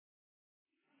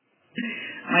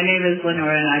My name is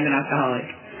Lenora, and I'm an alcoholic.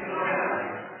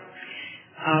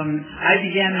 I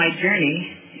began my journey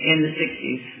in the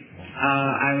 60s.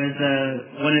 I was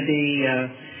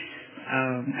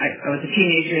I was a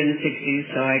teenager in the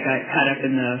 60s, so I got caught up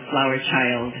in the flower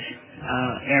child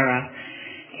era.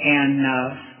 And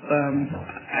I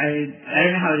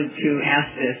don't know how to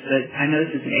ask this, but I know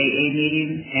this is an AA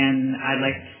meeting, and I'd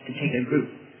like to take a group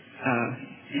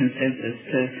consensus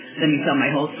to let me tell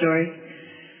my whole story.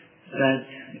 But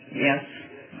yes,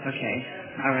 okay,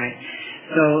 all right.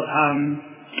 So,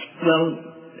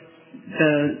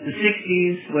 the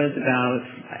 60s was about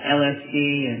LSD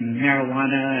and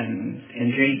marijuana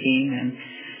and drinking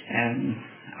and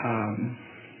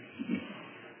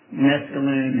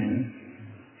mescaline and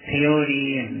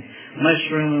peyote and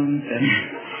mushrooms and,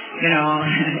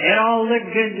 it all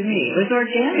looked good to me. It was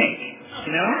organic,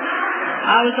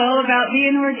 I was all about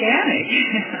being organic.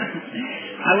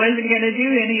 I wasn't going to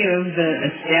do any of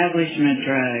the establishment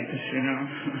drugs,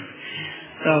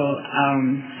 So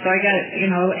I got,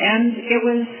 and it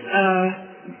was,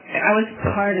 I was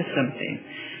part of something.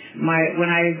 When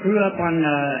I grew up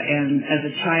and as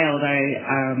a child,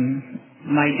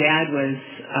 my dad was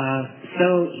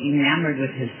so enamored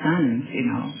with his sons,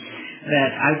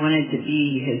 that I wanted to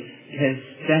be his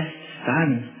best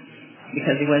son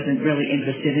because he wasn't really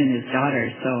interested in his daughter.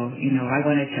 So, I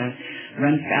wanted to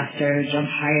run faster, jump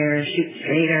higher, shoot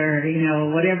straighter,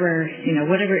 whatever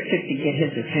it took to get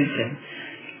his attention.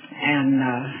 And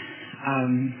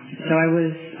so I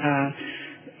was,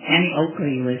 Annie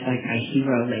Oakley was like my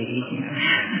hero lady,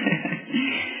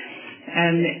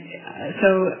 And so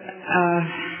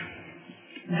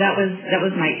that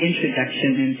was my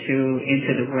introduction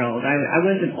into the world. I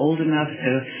wasn't old enough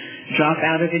to drop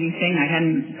out of anything. I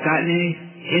hadn't gotten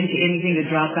into anything to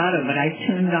drop out of, but I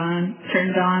tuned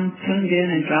in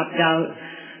and dropped out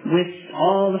with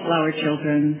all the flower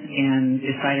children and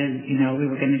decided, we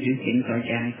were going to do things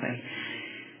organically.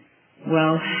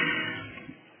 Well,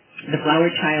 the flower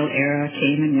child era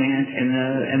came and went,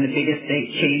 and the biggest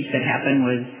change that happened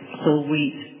was whole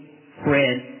wheat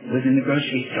bread was in the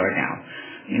grocery store now,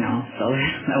 so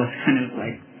that was kind of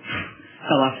like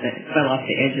fell off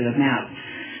the edge of the map.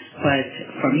 But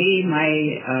for me, my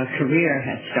career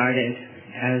had started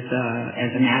as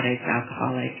an addict,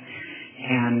 alcoholic,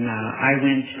 and I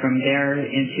went from there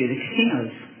into the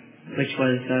casinos, which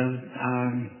was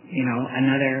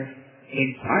another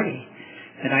big party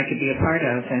that I could be a part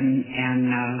of, and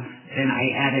then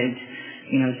I added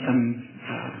some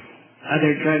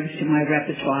other drugs to my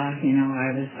repertoire.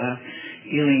 I was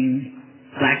dealing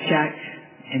blackjack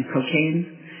and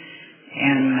cocaine,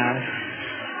 and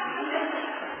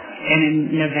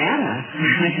in Nevada,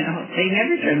 they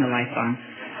never turn the lights on.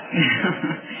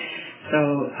 So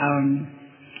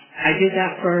I did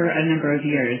that for a number of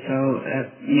years. So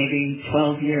maybe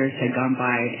 12 years had gone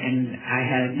by, and I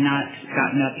had not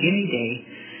gotten up any day,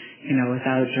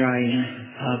 without drawing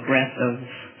a breath of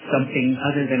something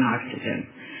other than oxygen.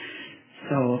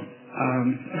 So,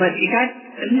 but it got,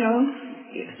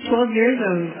 12 years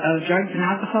of drugs and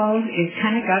alcohol, it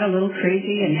kind of got a little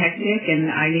crazy and hectic, and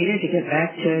I needed to get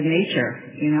back to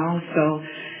nature, So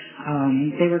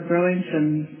they were growing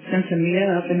some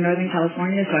sensimilla up in Northern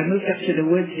California, so I moved up to the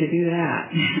woods to do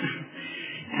that.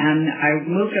 And I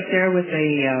moved up there with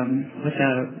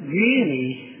a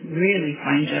really, really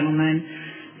fine gentleman,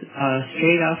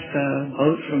 straight off the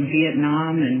boat from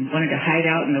Vietnam, and wanted to hide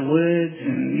out in the woods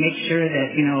and make sure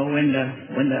that, when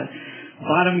the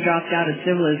bottom dropped out of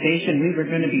civilization, we were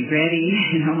going to be ready,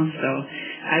 So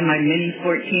I had my Mini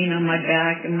 14 on my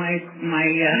back and my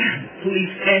police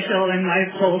special and my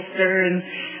holster, and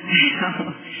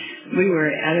we were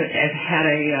had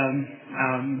a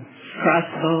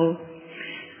crossbow.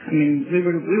 I mean, we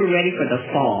were ready for the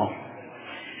fall,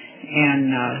 and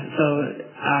so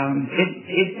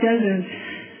it doesn't,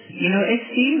 it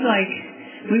seemed like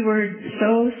we were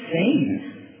so sane.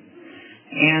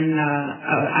 And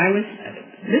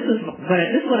this is what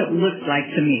it looked like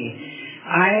to me.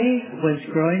 I was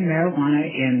growing marijuana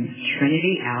in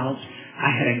Trinity Alps. I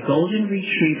had a golden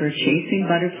retriever chasing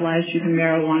butterflies through the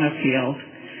marijuana field,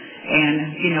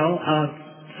 and a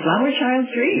flower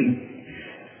child's dream.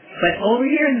 But over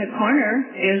here in the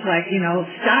corner is like,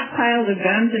 stockpiles of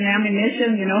guns and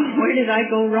ammunition. Where did I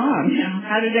go wrong?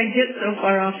 How did I get so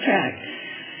far off track?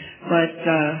 But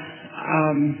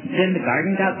then the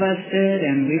garden got busted,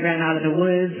 and we ran out of the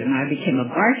woods, and I became a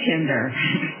bartender.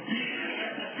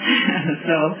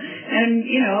 So, and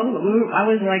I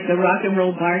was like the rock and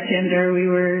roll bartender. We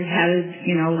had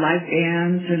live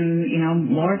bands and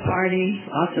more party,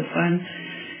 lots of fun,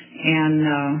 and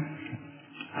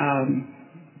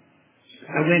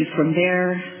I went from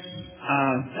there.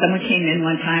 Someone came in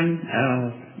one time,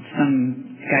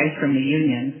 some guys from the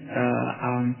union,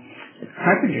 the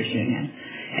carpenters union,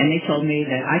 and they told me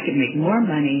that I could make more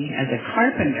money as a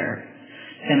carpenter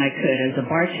than I could as a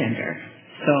bartender.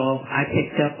 So I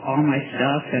picked up all my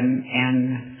stuff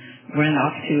and went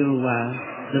off to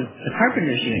the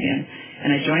carpenters union,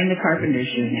 and I joined the carpenters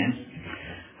union.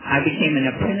 I became an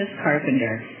apprentice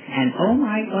carpenter, and oh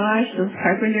my gosh, those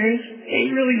carpenters,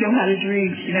 they really know how to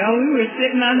drink. You know, we were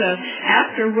sitting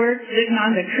after work, sitting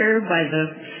on the curb by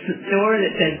the store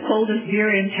that said coldest beer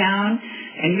in town,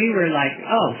 and we were like,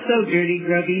 oh, so dirty,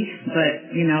 grubby, but,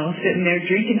 you know, sitting there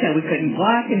drinking till we couldn't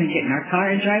walk and then get in our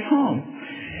car and drive home.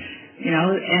 You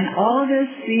know, and all of this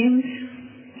seemed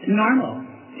normal.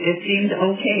 It seemed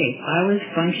okay. I was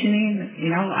functioning,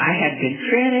 you know, I had good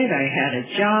credit, I had a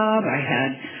job, I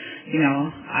had, you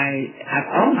know,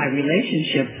 all my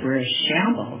relationships were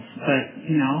shambles, but,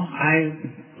 you know, I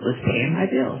was paying my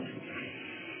bills.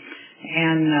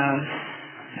 And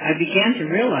I began to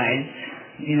realize,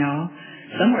 you know,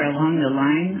 somewhere along the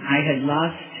line, I had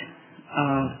lost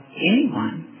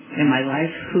anyone in my life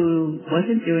who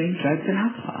wasn't doing drugs and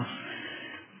alcohol.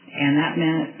 And that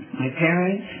meant my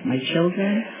parents, my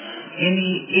children,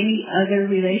 any other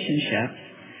relationships.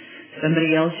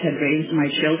 Somebody else had raised my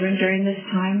children during this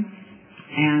time,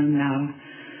 and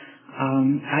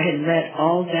I had let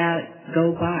all that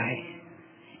go by.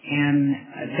 And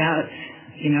that,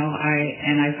 you know,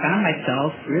 I found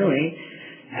myself really,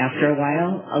 after a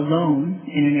while, alone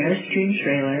in an Airstream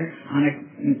trailer on a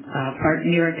park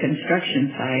near a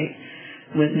construction site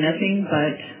with nothing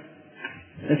but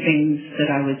the things that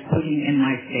I was putting in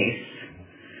my face.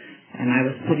 And I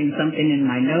was putting something in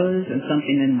my nose and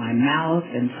something in my mouth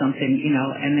and something, you know,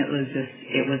 and it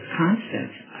was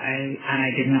constant. I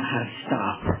didn't know how to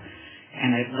stop.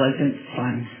 And it wasn't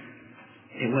fun.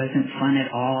 It wasn't fun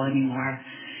at all anymore.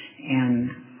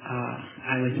 And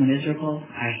I was miserable.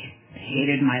 I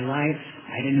hated my life.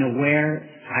 I didn't know where.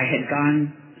 I had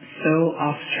gone so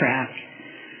off track.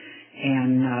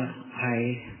 And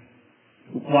I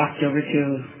walked over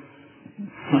to,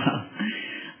 well,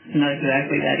 not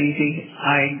exactly that easy.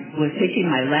 I was taking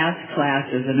my last class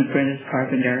as an apprentice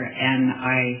carpenter, and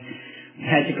I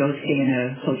had to go stay in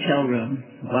a hotel room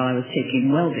while I was taking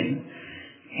welding.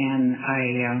 And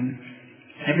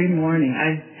every morning,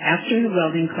 after the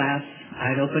welding class,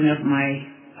 I'd open up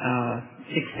my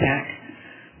six-pack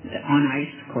on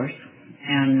ice, of course,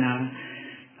 and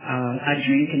I'd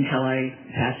drink until I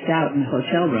passed out in the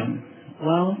hotel room.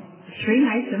 Well, 3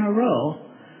 nights in a row,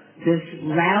 this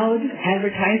loud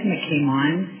advertisement came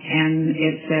on, and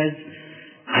it says,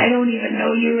 I don't even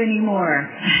know you anymore.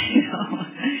 You know?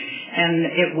 And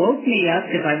it woke me up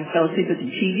because I fell asleep with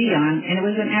the TV on, and it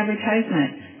was an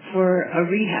advertisement for a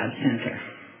rehab center.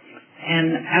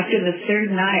 And after the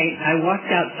third night, I walked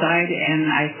outside,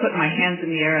 and I put my hands in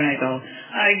the air, and I go,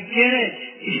 I get it.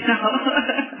 You know?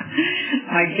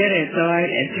 I get it. So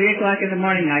at 3 o'clock in the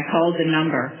morning, I called the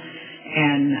number.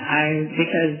 And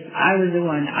because I was the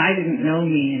one, I didn't know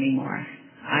me anymore.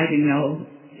 I didn't know,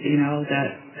 you know,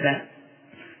 that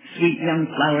sweet young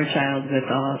flower child with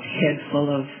a head full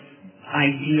of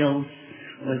ideals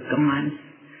was gone.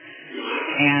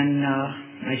 And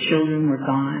my children were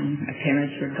gone. My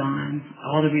parents were gone.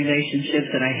 All the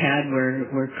relationships that I had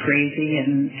were crazy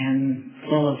and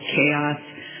full of chaos.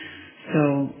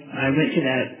 So I went to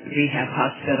that rehab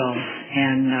hospital,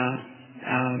 and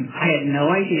I had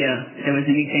no idea there was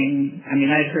anything. I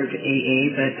mean, I'd heard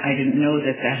AA, but I didn't know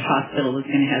that hospital was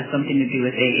going to have something to do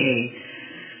with AA.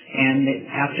 And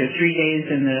after 3 days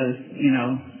in the, you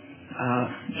know,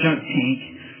 junk tank,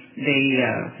 they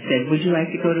said, would you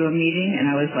like to go to a meeting? And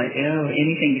I was like, oh,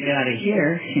 anything to get out of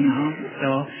here, you know.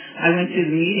 So I went to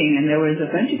the meeting, and there was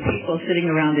a bunch of people sitting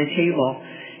around the table.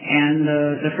 And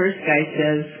the first guy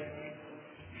says,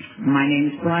 my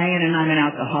name's Brian, and I'm an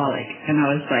alcoholic. And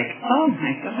I was like, oh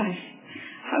my gosh,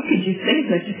 how could you say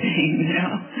such a thing, you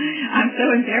know? I'm so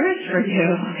embarrassed for you.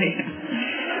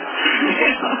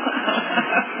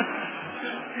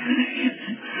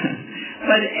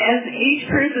 But as each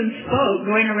person spoke,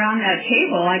 going around that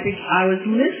table, I was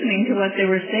listening to what they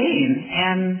were saying.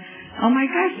 And, oh my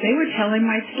gosh, they were telling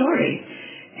my story.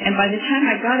 And by the time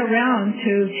I got around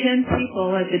to 10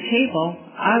 people at the table,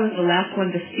 I was the last one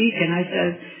to speak, and I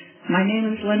said, my name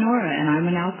is Lenora, and I'm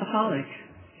an alcoholic.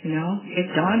 You know,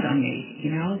 it dawned on me, you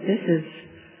know, this is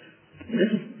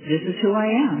who I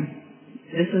am.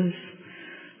 This is,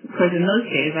 because in those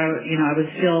days, I was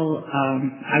still,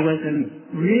 I wasn't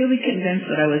really convinced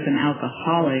that I was an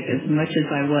alcoholic as much as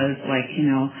I was like, you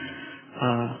know,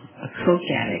 a coke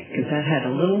addict, because that had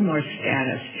a little more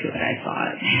status to it, I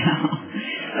thought, you know.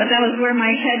 But that was where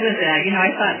my head was at. You know,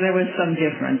 I thought there was some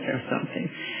difference or something.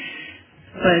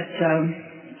 But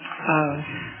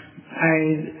I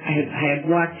had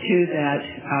walked to that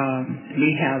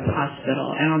rehab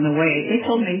hospital, and on the way, they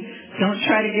told me, don't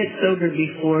try to get sober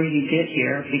before you get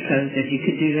here, because if you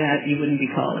could do that, you wouldn't be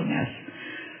calling us.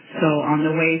 So on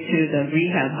the way to the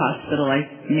rehab hospital, I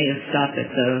made a stop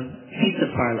at the pizza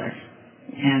parlor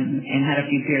and had a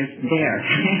few beers there.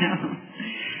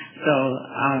 So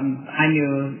I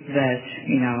knew that,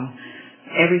 you know,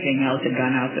 everything else had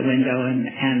gone out the window,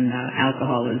 and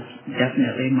alcohol was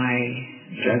definitely my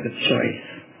drug of choice.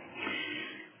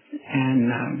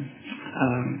 And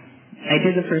I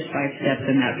did the first 5 steps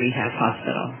in that rehab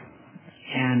hospital,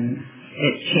 and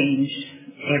it changed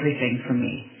everything for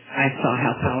me. I saw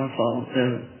how powerful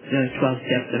the 12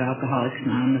 steps of Alcoholics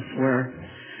Anonymous were.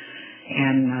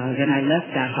 And then I left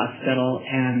that hospital,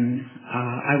 and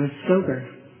I was sober.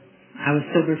 I was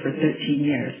sober for 13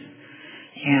 years.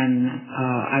 And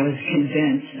I was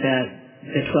convinced that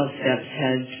the 12 steps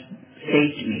had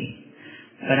saved me.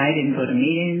 But I didn't go to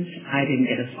meetings. I didn't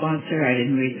get a sponsor. I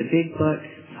didn't read the big book.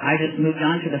 I just moved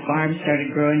on to the farm,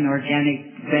 started growing organic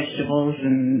vegetables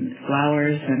and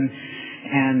flowers, and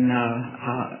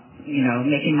you know,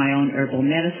 making my own herbal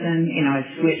medicine. You know, I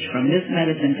switched from this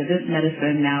medicine to this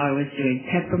medicine. Now I was doing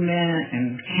peppermint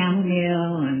and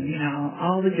chamomile and, you know,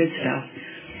 all the good stuff.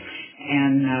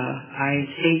 And I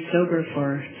stayed sober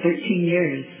for 13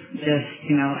 years, just,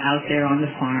 you know, out there on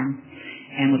the farm.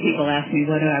 And when people asked me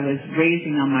what I was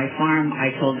raising on my farm,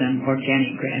 I told them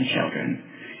organic grandchildren.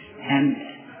 And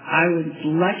I was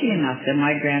lucky enough that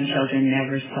my grandchildren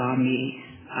never saw me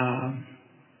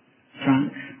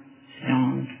drunk,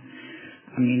 stoned.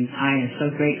 I mean, I am so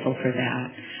grateful for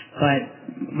that. But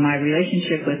my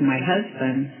relationship with my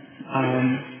husband,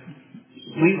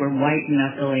 we were white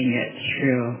knuckling it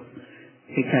through,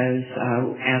 because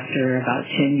after about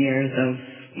 10 years of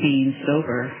being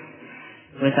sober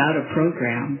without a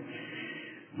program,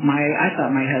 I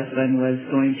thought my husband was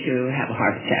going to have a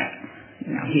heart attack.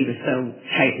 You know, he was so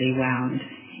tightly wound.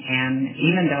 And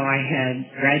even though I had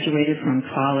graduated from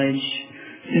college,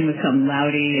 summa cum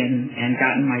laude, and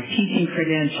gotten my teaching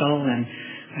credential, and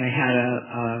I had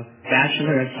a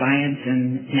Bachelor of Science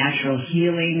in Natural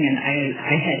Healing, and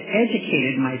I had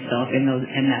educated myself in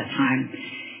that time.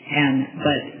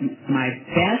 But my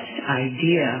best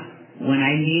idea when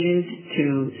I needed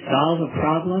to solve a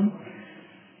problem,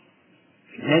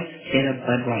 let's get a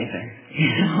Budweiser. You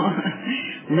know,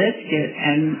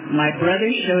 and my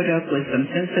brother showed up with some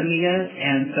Sinsemilla,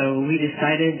 and so we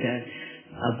decided that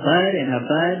a bud and a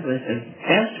bud was the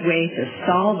best way to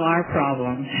solve our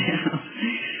problems.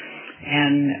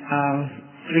 And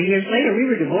 3 years later, we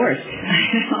were divorced.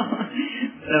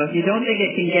 So if you don't think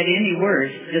it can get any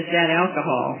worse, just add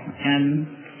alcohol and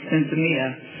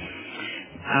Sinsemilla.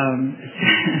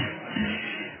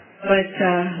 But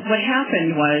what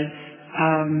happened was,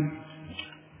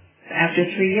 after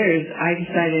 3 years, I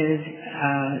decided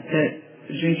that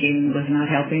drinking was not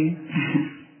helping.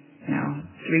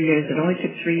 3 years. It only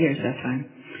took 3 years that time.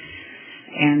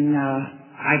 And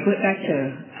I went back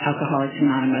to Alcoholics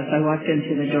Anonymous. I walked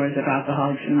into the doors of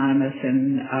Alcoholics Anonymous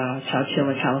in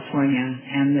Chowchilla, California,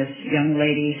 and this young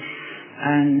lady,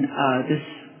 and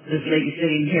this lady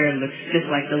sitting here looks just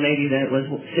like the lady that was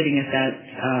sitting at that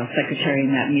secretary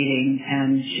in that meeting,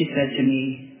 and she said to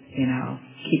me, you know,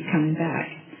 keep coming back.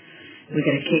 We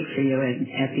got a cake for you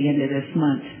at the end of this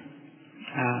month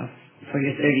for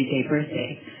your 30-day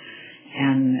birthday.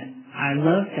 And I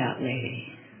loved that lady.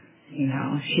 You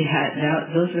know, she had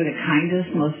those were the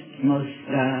kindest, most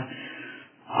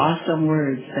awesome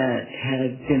words that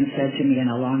had been said to me in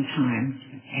a long time.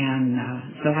 And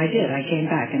so I did. I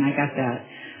came back and I got that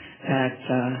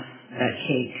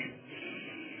cake.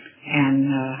 And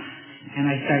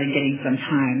I started getting some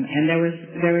time. And there was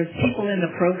people in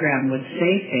the program would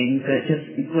say things that just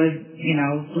would, you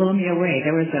know, blow me away.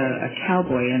 There was a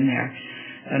cowboy in there,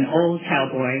 an old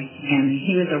cowboy, and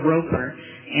he was a roper,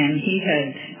 and he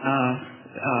had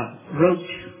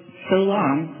roped so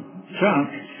long,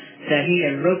 drunk, that he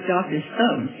had roped off his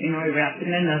thumbs. You know, he wrapped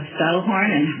them in the saddle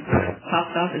horn and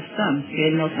popped off his thumbs. He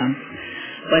had no thumbs.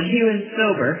 But he was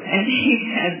sober, and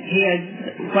he had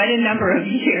quite a number of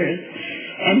years.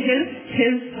 And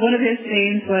one of his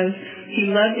sayings was, he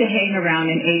loved to hang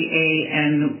around in AA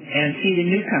and see the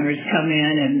newcomers come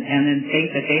in and then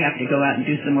think that they have to go out and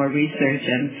do some more research.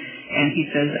 And he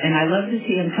says, and I love to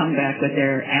see them come back with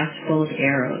their ass full of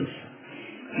arrows,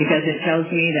 because it tells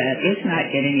me that it's not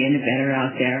getting any better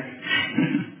out there.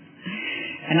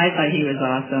 And I thought he was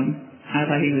awesome. I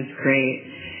thought he was great.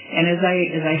 And as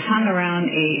I hung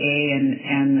around AA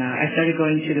and I started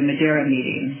going to the Madeira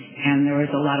meeting, and there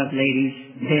was a lot of ladies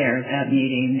there at that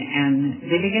meeting, and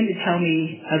they began to tell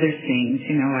me other things.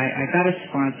 I got a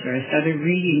sponsor. I started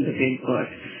reading the big book.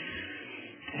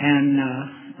 And,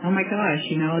 oh my gosh,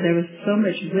 there was so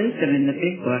much wisdom in the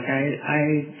big book.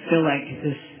 I feel like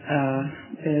this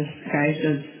guy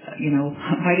says,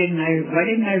 why didn't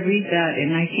I read that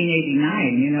in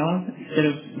 1989, instead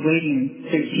of waiting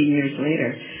 13 years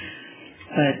later.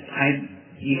 But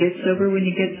you get sober when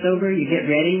you get sober, you get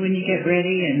ready when you get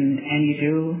ready, and you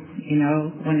do,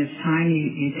 when it's time,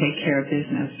 you take care of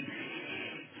business.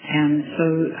 And so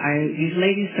these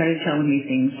ladies started telling me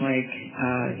things like,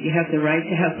 you have the right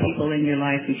to have people in your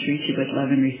life who treat you with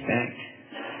love and respect.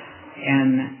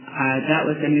 And that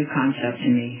was a new concept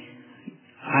to me.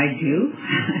 I do?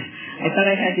 I thought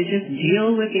I had to just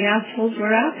deal with the assholes who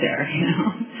are out there,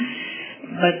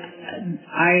 But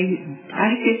I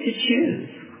get to choose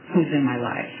who's in my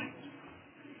life.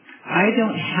 I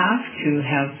don't have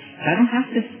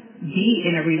to be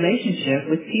in a relationship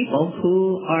with people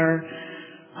who are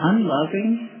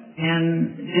unloving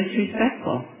and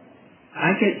disrespectful.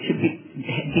 I get to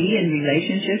be in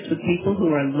relationships with people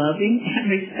who are loving and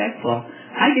respectful.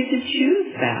 I get to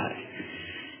choose that.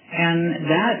 And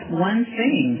that one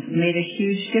thing made a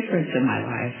huge difference in my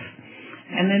life.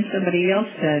 And then somebody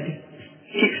else said,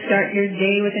 kickstart your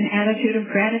day with an attitude of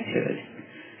gratitude.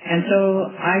 And so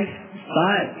I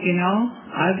thought,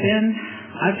 I've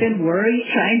been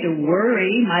trying to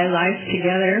worry my life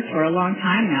together for a long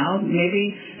time now.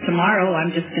 Maybe tomorrow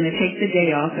I'm just going to take the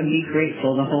day off and be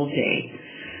grateful the whole day.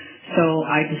 So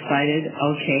I decided,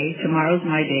 okay, tomorrow's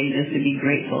my day just to be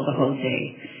grateful the whole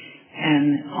day.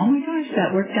 And oh my gosh,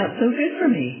 that worked out so good for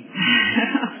me.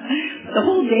 The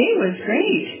whole day was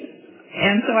great.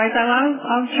 And so I thought,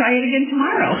 I'll try it again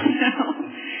tomorrow.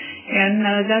 And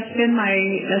that's been my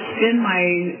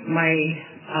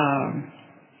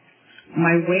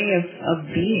way of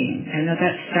being. And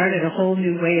that started a whole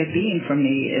new way of being for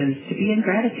me, is to be in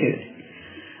gratitude.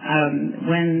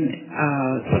 When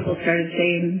people started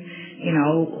saying,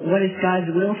 what is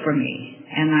God's will for me?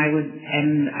 And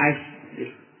I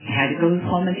had to go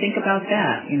home and think about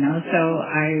that, So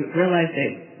I realized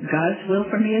that God's will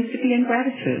for me is to be in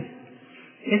gratitude.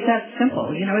 It's that simple.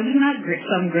 It's not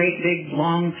some great big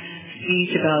long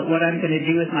speech about what I'm going to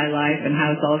do with my life and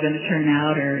how it's all going to turn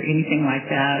out or anything like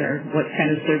that, or what kind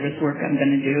of service work I'm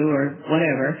going to do or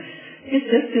whatever. It's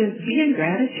just to be in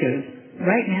gratitude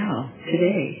right now,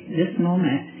 today, this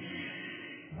moment.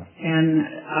 And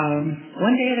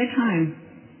one day at a time.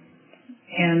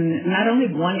 And not only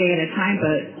one day at a time,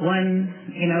 but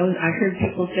I heard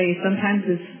people say sometimes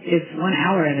it's 1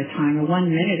 hour at a time, or 1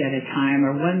 minute at a time,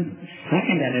 or 1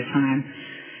 second at a time.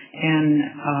 And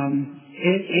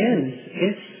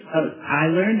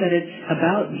I learned that it's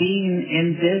about being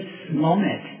in this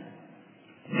moment.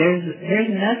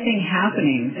 There's nothing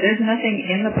happening. There's nothing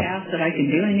in the past that I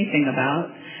can do anything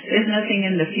about. There's nothing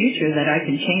in the future that I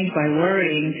can change by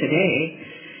worrying today.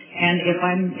 And if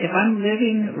I'm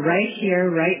living right here,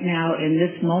 right now, in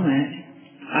this moment,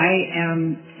 I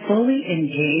am fully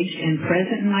engaged and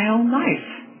present in my own life.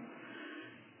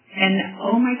 And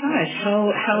oh my gosh,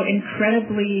 how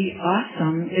incredibly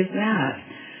awesome is that?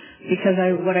 Because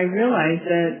what I realized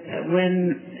that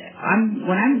when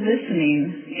I'm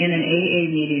listening in an AA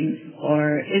meeting,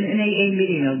 or in an AA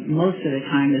meeting most of the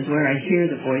time is where I hear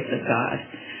the voice of God.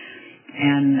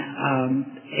 And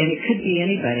it could be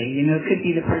anybody, it could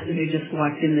be the person who just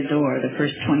walked in the door the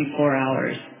first 24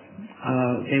 hours.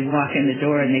 They walk in the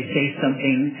door and they say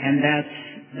something, and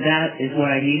that is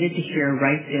what I needed to hear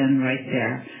right then, right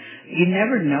there. You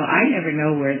never know. I never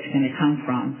know where it's going to come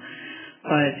from.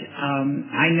 But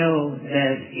I know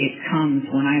that it comes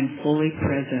when I'm fully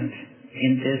present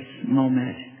in this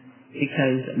moment,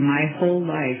 because my whole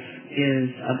life is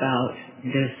about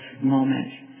this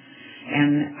moment.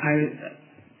 And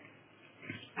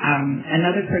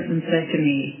another person said to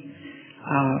me,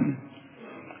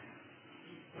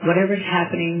 whatever's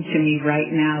happening to me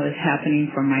right now is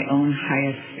happening for my own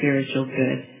highest spiritual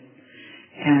good.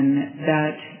 And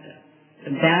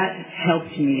that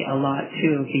helped me a lot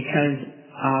too, because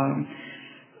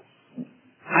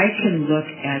I can look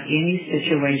at any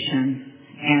situation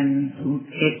and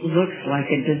it looks like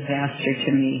a disaster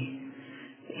to me.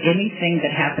 Anything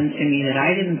that happened to me that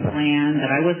I didn't plan,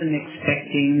 that I wasn't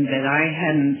expecting, that I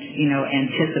hadn't,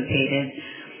 anticipated,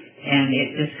 and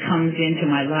it just comes into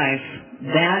my life,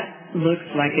 that looks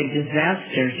like a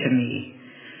disaster to me.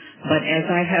 But as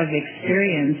I have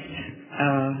experienced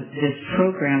this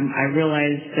program, I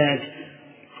realized that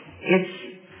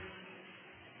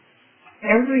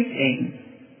everything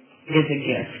is a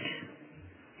gift.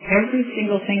 Every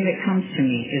single thing that comes to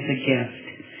me is a gift.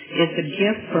 It's a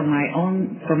gift for my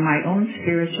own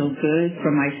spiritual good,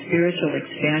 for my spiritual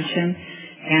expansion,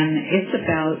 and it's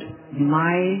about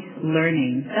my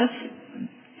learning. That's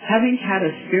having had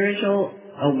a spiritual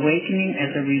awakening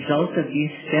as a result of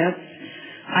these steps.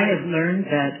 I have learned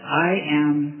that I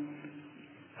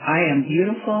am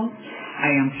beautiful, I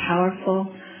am powerful,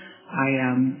 I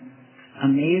am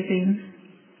amazing,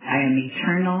 I am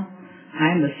eternal,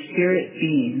 I am a spirit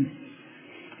being,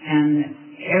 and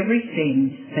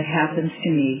everything that happens to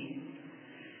me,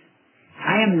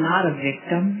 I am not a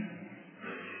victim.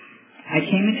 I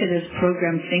came into this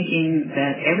program thinking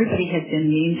that everybody had been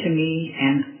mean to me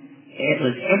and it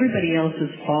was everybody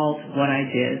else's fault what I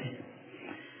did.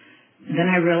 Then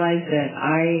I realized that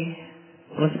I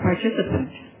was a participant,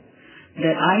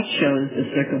 that I chose the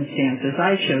circumstances,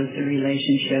 I chose the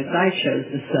relationships, I chose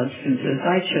the substances,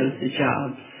 I chose the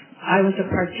jobs. I was a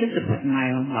participant in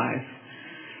my own life.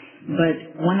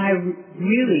 But when I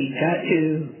really got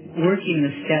to working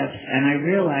the steps and I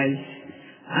realized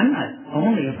I'm not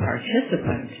only a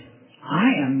participant, I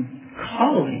am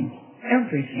calling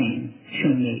everything to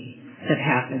me that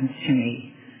happens to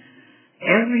me.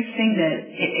 Everything that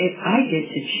I get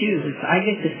to choose. I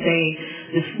get to say,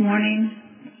 this morning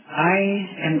I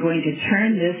am going to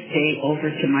turn this day over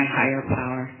to my higher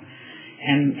power.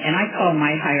 And I call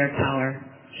my higher power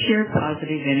pure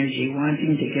positive energy,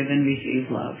 wanting to give and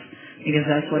receive love, because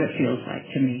that's what it feels like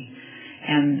to me.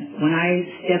 And when I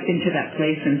step into that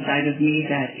place inside of me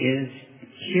that is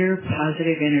pure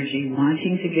positive energy,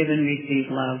 wanting to give and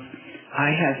receive love, I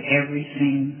have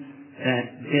everything that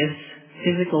this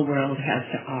physical world has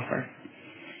to offer.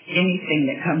 Anything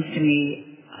that comes to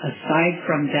me aside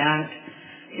from that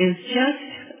is just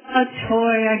a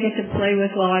toy I get to play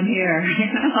with while I'm here,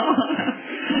 you know.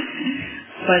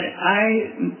 But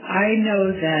I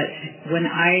know that when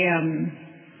I am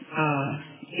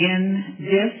in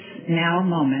this now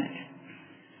moment,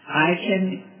 I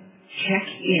can check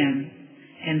in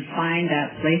and find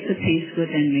that place of peace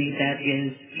within me that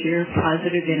is pure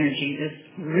positive energy, this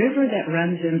river that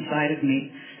runs inside of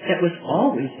me that was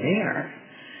always there.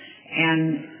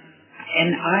 And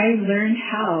I learned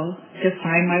how to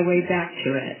find my way back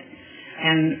to it.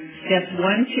 And steps 1,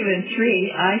 2, and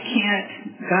 3, I can't,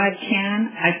 God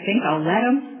can, I think I'll let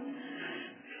Him.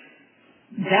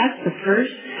 That's the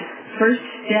first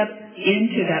step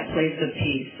into that place of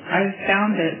peace. I've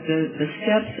found that the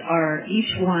steps are,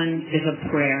 each one is a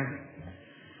prayer.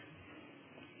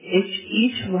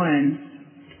 Each one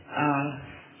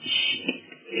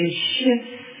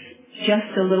shifts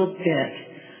just a little bit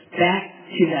back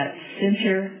to that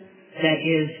center that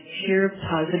is pure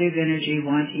positive energy,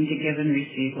 wanting to give and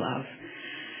receive love.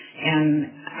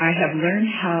 And I have learned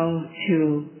how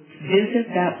to visit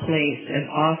that place as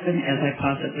often as I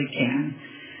possibly can,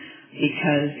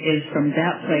 because it's from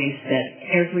that place that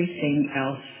everything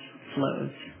else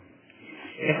flows.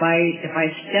 If I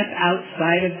step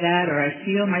outside of that, or I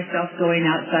feel myself going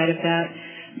outside of that,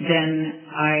 then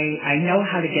I know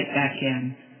how to get back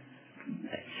in.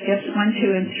 Steps 1,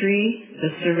 2, and 3, the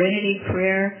serenity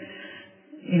prayer,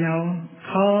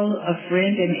 call a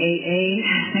friend in AA.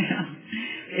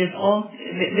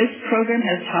 This program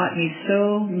has taught me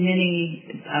so many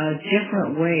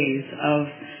different ways of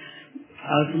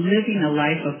living a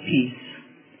life of peace.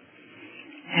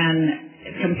 And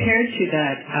compared to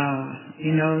that,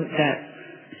 that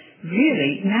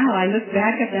really, now I look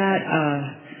back at that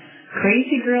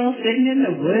crazy girl sitting in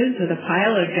the woods with a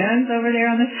pile of guns over there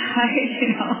on the side,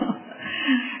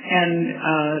 and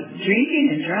drinking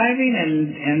and driving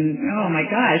and oh my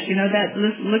gosh, that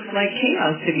looks like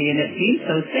chaos to me, and it seemed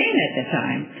so sane at the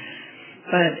time.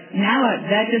 But now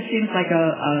that just seems like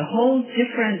a whole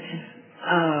different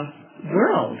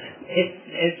world.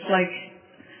 It's like,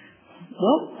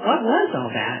 well, what was all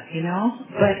that,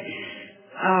 But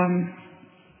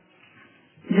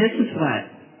this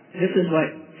is what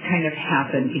kind of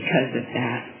happened because of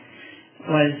that.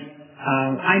 Was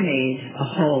I made a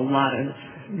whole lot of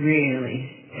really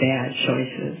bad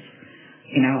choices.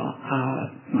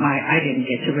 I didn't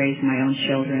get to raise my own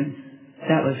children.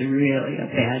 That was really a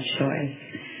bad choice.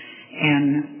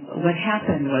 And what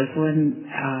happened was when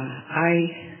I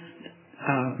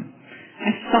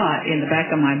thought in the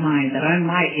back of my mind that I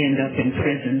might end up in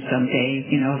prison someday,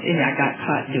 if I got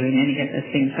caught doing any of the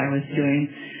things I was doing.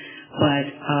 But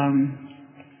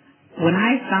when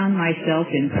I found myself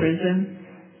in prison,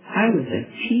 I was a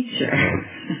teacher.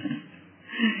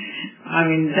 I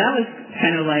mean, that was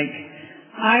kind of like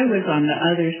I was on the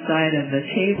other side of the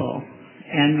table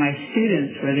and my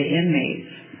students were the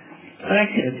inmates. But I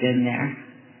could have been there.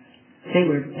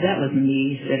 that was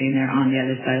me sitting there on the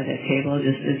other side of that table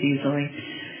just as easily.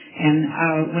 And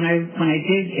when I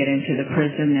did get into the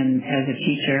prison and as a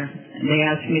teacher, they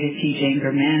asked me to teach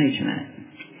anger management.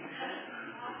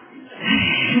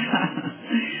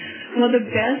 Well, the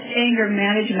best anger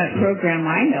management program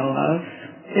I know of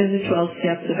is the 12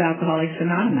 Steps of Alcoholics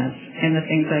Anonymous and the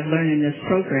things I've learned in this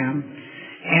program.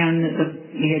 And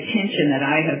the attention that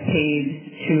I have paid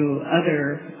to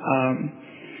other,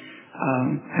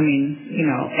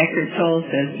 Eckhart Tolle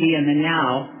says, be in the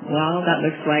now. Well, that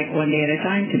looks like one day at a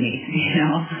time to me,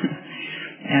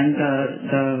 And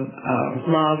the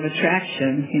law of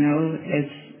attraction,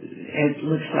 it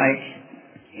looks like,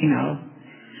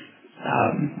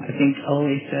 I think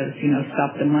Ole says,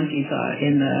 stop the monkeys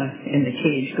in the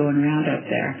cage going around up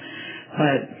there.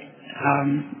 But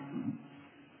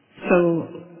so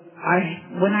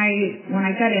when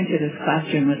I got into this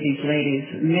classroom with these ladies,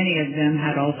 many of them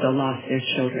had also lost their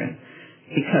children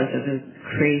because of the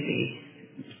crazy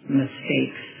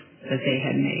mistakes that they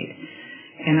had made.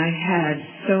 And I had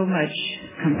so much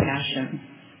compassion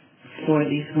for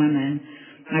these women.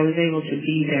 I was able to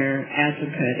be their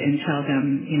advocate and tell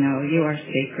them, you are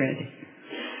sacred,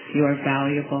 you are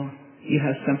valuable, you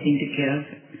have something to give.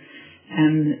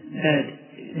 And that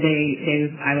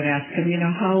I would ask them,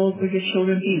 how old will your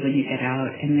children be when you get out?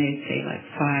 And they'd say like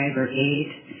 5 or 8.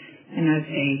 And I'd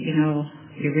say,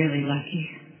 you're really lucky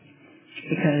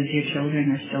because your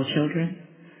children are still children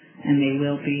and they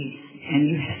will be, and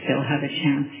you still have a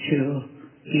chance to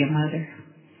be a mother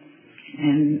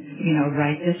and,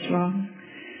 right this wrong.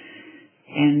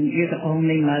 And you're the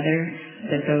only mother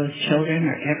that those children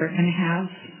are ever going to have.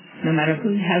 No matter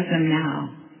who has them now,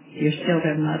 you're still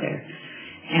their mother.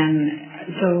 And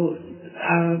so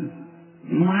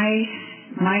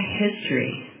my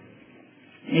history,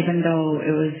 even though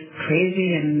it was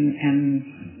crazy and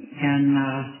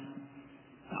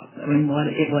what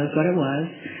it was,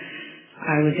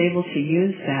 I was able to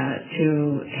use that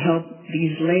to help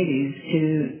these ladies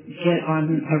to get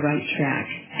on a right track.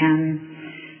 And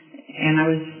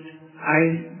I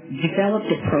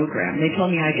developed a program. They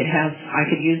told me I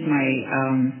could use my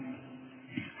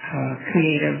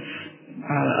creative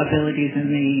abilities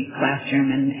in the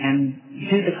classroom and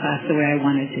do the class the way I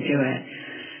wanted to do it.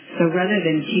 So rather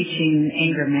than teaching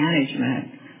anger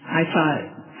management, I taught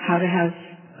how to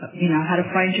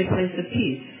find your place of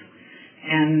peace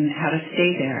and how to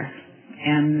stay there.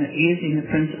 And using the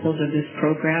principles of this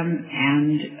program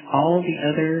and all the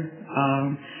other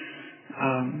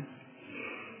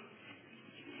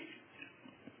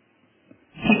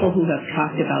people who have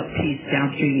talked about peace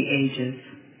down through the ages.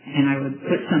 And I would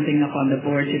put something up on the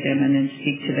board to them and then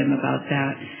speak to them about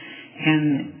that.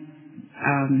 And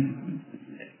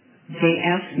they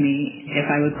asked me if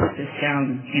I would put this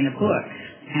down in a book.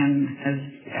 And as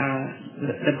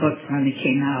the book finally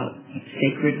came out,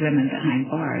 Sacred Women Behind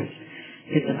Bars,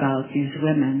 it's about these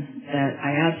women that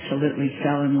I absolutely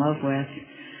fell in love with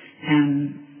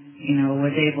and,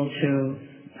 was able to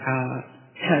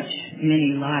touch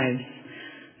many lives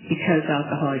because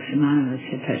Alcoholics Anonymous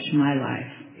had touched my life,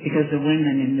 because the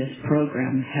women in this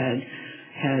program had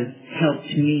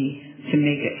helped me to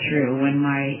make it through when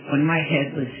my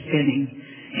head was spinning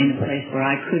in a place where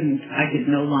I could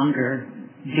no longer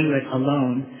do it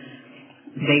alone.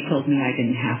 They told me I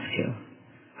didn't have to.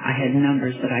 I had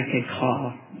numbers that I could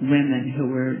call, women who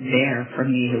were there for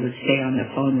me, who would stay on the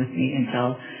phone with me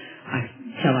until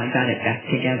I got it back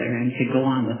together and to go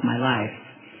on with my life.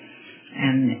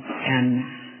 And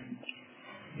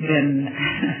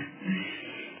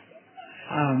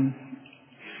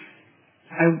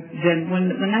then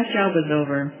when that job was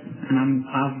over and I'm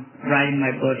writing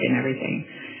my book and everything,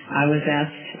 I was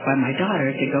asked by my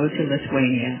daughter to go to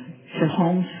Lithuania to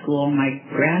homeschool my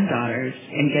granddaughters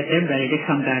and get them ready to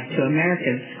come back to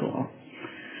American school.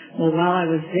 Well, while I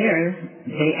was there,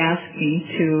 they asked me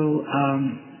to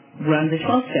run the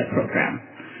 12-step program.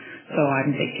 So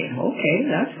I'm thinking, okay,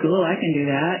 that's cool, I can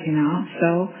do that,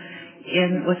 So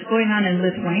what's going on in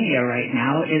Lithuania right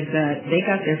now is that they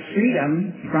got their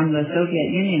freedom from the Soviet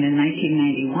Union in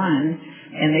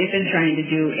 1991, and they've been trying to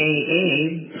do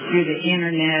AA through the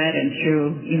internet and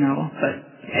through, but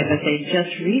they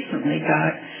just recently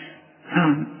got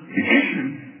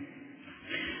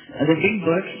the big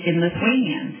book in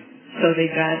Lithuanian. So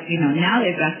they've got, now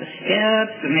they've got the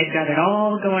steps and they've got it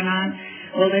all going on.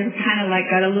 Well, they've kind of like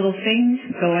got a little thing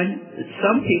going.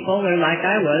 Some people are like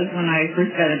I was when I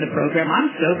first got into the program.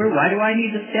 I'm sober. Why do I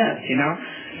need the steps, And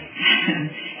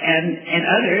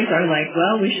others are like,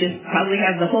 well, we should probably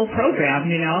have the whole program,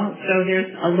 So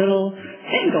there's a little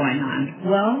thing going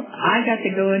on. Well, I got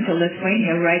to go into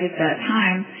Lithuania right at that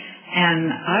time,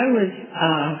 And I was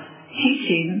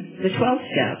teaching the 12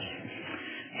 steps.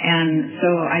 And so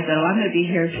I said, well, I'm going to be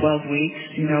here 12 weeks,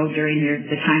 during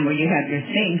the time where you have your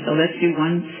thing, so let's do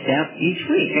one step each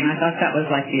week. And I thought that was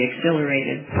like the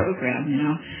accelerated program,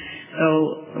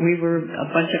 So a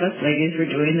bunch of us ladies were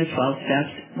doing the 12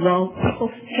 steps. Well,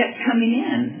 people kept coming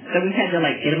in, so we had to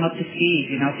get them up to speed.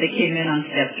 If they came in on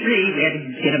step 3, we had to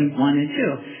get them 1 and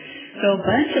 2. So a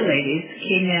bunch of ladies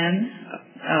came in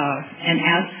and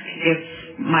asked if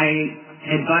my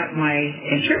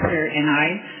interpreter and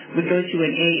I would go to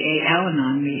an AA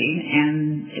Al-Anon meeting,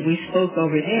 and we spoke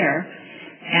over there.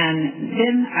 And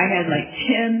then I had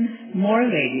 10 more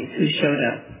ladies who showed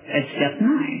up at step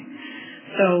 9.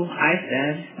 So I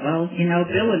said, well,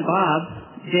 Bill and Bob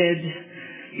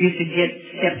used to get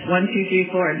steps 1, 2,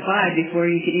 3, 4, and 5 before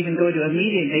you could even go to a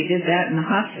meeting. They did that in the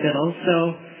hospital,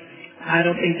 so I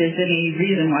don't think there's any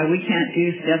reason why we can't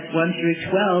do steps 1 through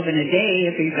 12 in a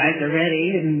day if you guys are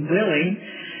ready and willing.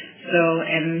 So,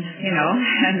 and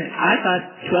I thought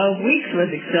 12 weeks was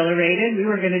accelerated. We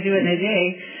were going to do it in a day.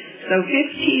 So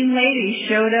 15 ladies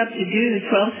showed up to do the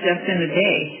 12 steps in a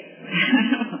day.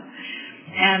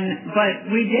 But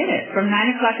we did it from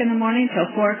 9 o'clock in the morning till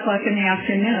 4 o'clock in the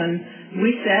afternoon.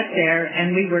 We sat there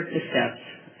and we worked the steps.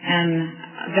 And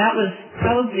that was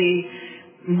probably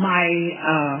my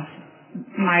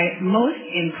most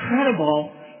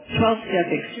incredible 12-step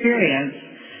experience,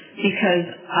 because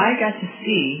I got to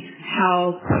see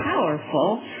how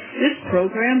powerful this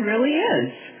program really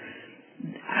is.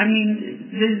 I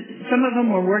mean, some of them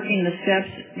were working the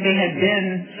steps. They had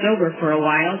been sober for a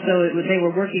while, so they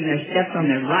were working their steps on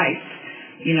their life.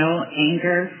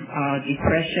 Anger,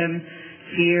 depression,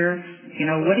 fear.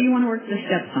 What do you want to work the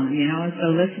steps on? So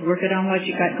let's work it on what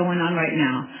you got going on right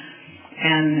now.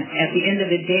 And at the end of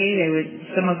the day,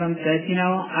 some of them said,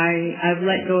 I've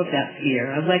let go of that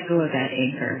fear. I've let go of that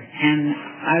anger. And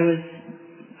I was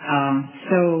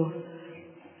so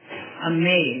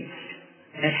amazed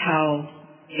at how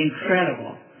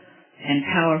incredible and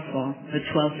powerful the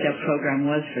 12-step program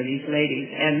was for these ladies.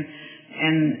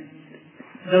 And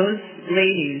those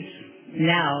ladies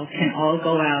now can all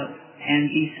go out and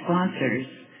be sponsors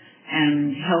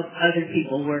and help other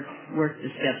people work the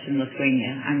steps in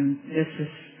Lithuania. This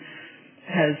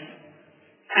has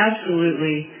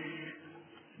absolutely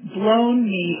blown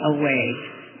me away.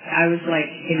 I was like,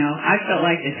 I felt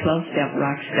like the 12-step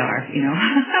rock star,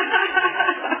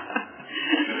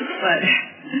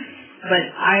 But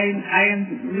I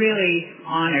am really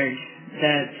honored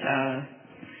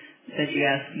that you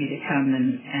asked me to come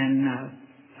and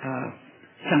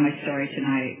tell my story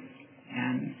tonight.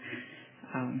 And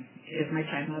is my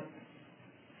time up?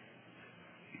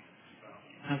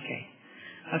 Okay.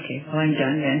 Well, I'm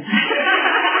done then.